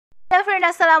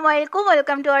Friend अस्सलामु आलैकुम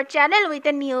welcome to our channel with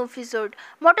a new episode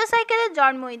মোটরসাইকেলের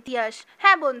জন্ম ইতিহাস।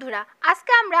 হ্যাঁ বন্ধুরা,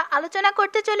 আজকে আমরা আলোচনা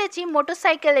করতে চলেছি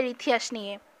মোটরসাইকেলের ইতিহাস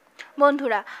নিয়ে।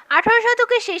 বন্ধুরা, 18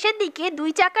 শতকের শেষের দিকে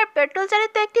দুই চাকার পেট্রোল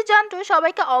চালিত একটি যন্ত্র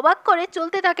সবাইকে অবাক করে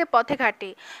চলতে থাকে পথে ঘাটে।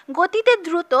 গতিতে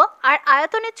দ্রুত আর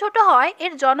আয়তনে ছোট হয়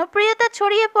এর জনপ্রিয়তা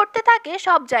ছড়িয়ে পড়তে থাকে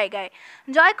সব জায়গায়,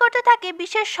 জয় করতে থাকে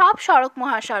বিশ্বের সব সড়ক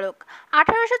মহাসড়ক।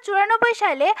 1894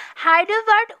 সালে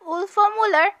হাইডেলবার্গ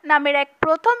উলফমুলার নামের এক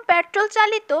প্রথম পেট্রোল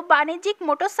চালিত বাণিজ্যিক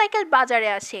মোটরসাইকেল বাজারে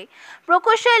আসে।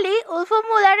 প্রকৌশলী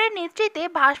উলফমুলারের নেতৃত্বে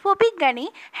ভাষ্যবিজ্ঞানী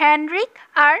হেনরিক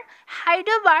আর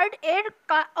হাইডেলবার্গ এর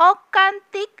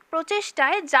অক্রান্তিক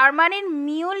প্রচেষ্টায় জার্মানির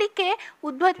মিউনিখে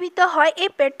উদ্ভাবিত হয় এই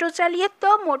পেট্রোল চালিত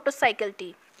মোটরসাইকেলটি।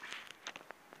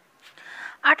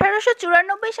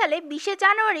 1894 সালে 20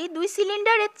 জানুয়ারি 2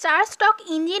 সিলিন্ডারের 4 স্টক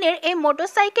ইঞ্জিনের এই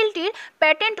মোটরসাইকেলটির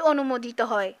প্যাটেন্ট অনুমোদিত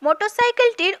হয়।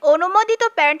 মোটরসাইকেলটির অনুমোদিত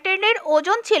প্যাটেন্টের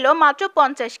ওজন ছিল মাত্র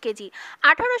 50 কেজি।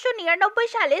 1899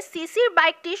 সালে সিসির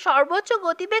বাইকটির সর্বোচ্চ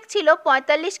গতিবেগ ছিল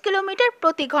 45 কিলোমিটার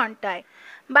প্রতি ঘন্টায়।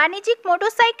 বাণিজ্যিক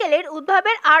মোটরসাইকেলের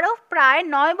উদ্ভাবের আরও প্রায়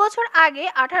 9 বছর আগে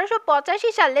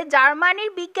 1885 সালে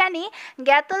জার্মানির বিজ্ঞানী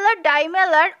গ্যাতলার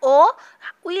ডাইমেলার ও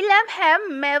উইলহেম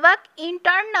মেবাক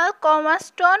ইন্টারনাল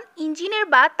কম্বাস্টন ইঞ্জিনের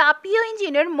বা তাপীয়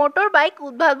ইঞ্জিনের মোটর বাইক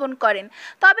উদ্ভাবন করেন,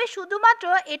 তবে শুধুমাত্র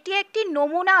এটি একটি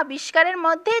নমুনা আবিষ্কারের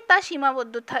মধ্যে তা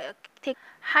সীমাবদ্ধ থাকে।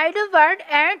 হাইডেলবার্গ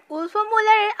অ্যান্ড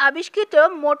উলফমুলারের আবিষ্কৃত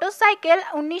মোটরসাইকেল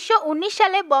 1919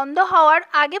 সালে বন্ধ হওয়ার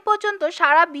আগে পর্যন্ত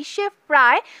সারা বিশ্বে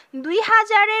প্রায়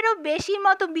 2000-এরও বেশি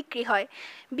মতো বিক্রি হয়।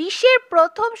 বিশ্বের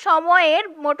প্রথম সময়ের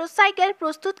মোটরসাইকেল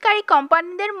প্রস্তুতকারী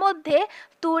কোম্পানিদের মধ্যে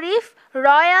তুরিফ,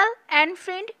 royal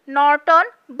Enfield, Norton,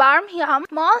 Burnham,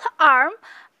 small arm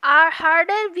আর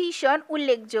হার্ডেল ভিশন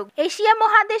উল্লেখযোগ্য। এশিয়া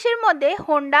মহাদেশের মধ্যে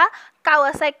হোন্ডা,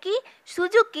 কাওয়াসাকি,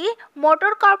 সুজুকি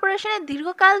মোটর কর্পোরেশনের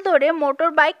দীর্ঘকাল ধরে মোটর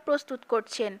বাইক প্রস্তুত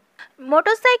করছেন।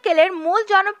 মোটরসাইকেলের মূল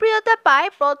জনপ্রিয়তা পায়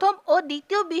প্রথম ও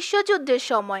দ্বিতীয় বিশ্বযুদ্ধের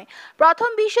সময়। প্রথম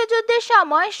বিশ্বযুদ্ধের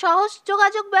সময় সহজ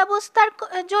যোগাযোগ ব্যবস্থার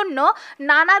জন্য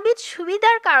নানাবিধ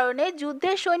সুবিধার কারণে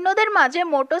যুদ্ধের সৈন্যদের মাঝে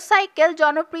মোটরসাইকেল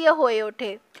জনপ্রিয় হয়ে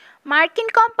ওঠে। মার্কিন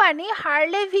কোম্পানি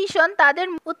হার্লে ভিশন তাদের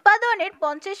উৎপাদনের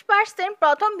 50%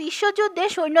 প্রথম বিশ্বযুদ্ধে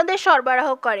সৈন্যদের সরবরাহ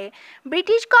করে।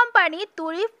 ব্রিটিশ কোম্পানি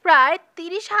তুরিফ প্রায়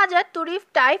 30,000 তুরিফ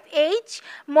টাইপ এইচ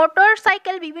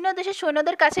মোটরসাইকেল বিভিন্ন দেশের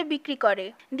সৈন্যদের কাছে বিক্রি করে।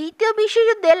 দ্বিতীয়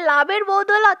বিশ্বযুদ্ধের লাভের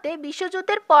বদৌলতে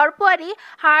বিশ্বযুদ্ধের পরপরই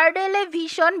হার্ডেলে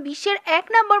ভিশন বিশ্বের 1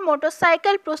 নম্বর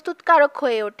মোটরসাইকেল প্রস্তুতকারক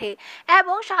হয়ে ওঠে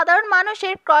এবং সাধারণ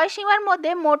মানুষের ক্রয়সীমার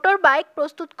মধ্যে মোটর বাইক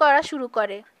প্রস্তুত করা শুরু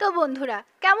করে। তো বন্ধুরা,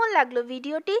 কেমন লাগলো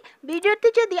ভিডিওটি? ভিডিওটি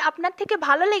যদি আপনার থেকে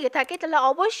ভালো লেগে থাকে তাহলে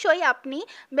অবশ্যই আপনি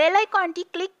বেল আইকনটি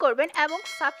ক্লিক করবেন এবং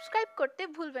সাবস্ক্রাইব করতে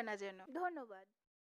ভুলবেন না যেন। ধন্যবাদ।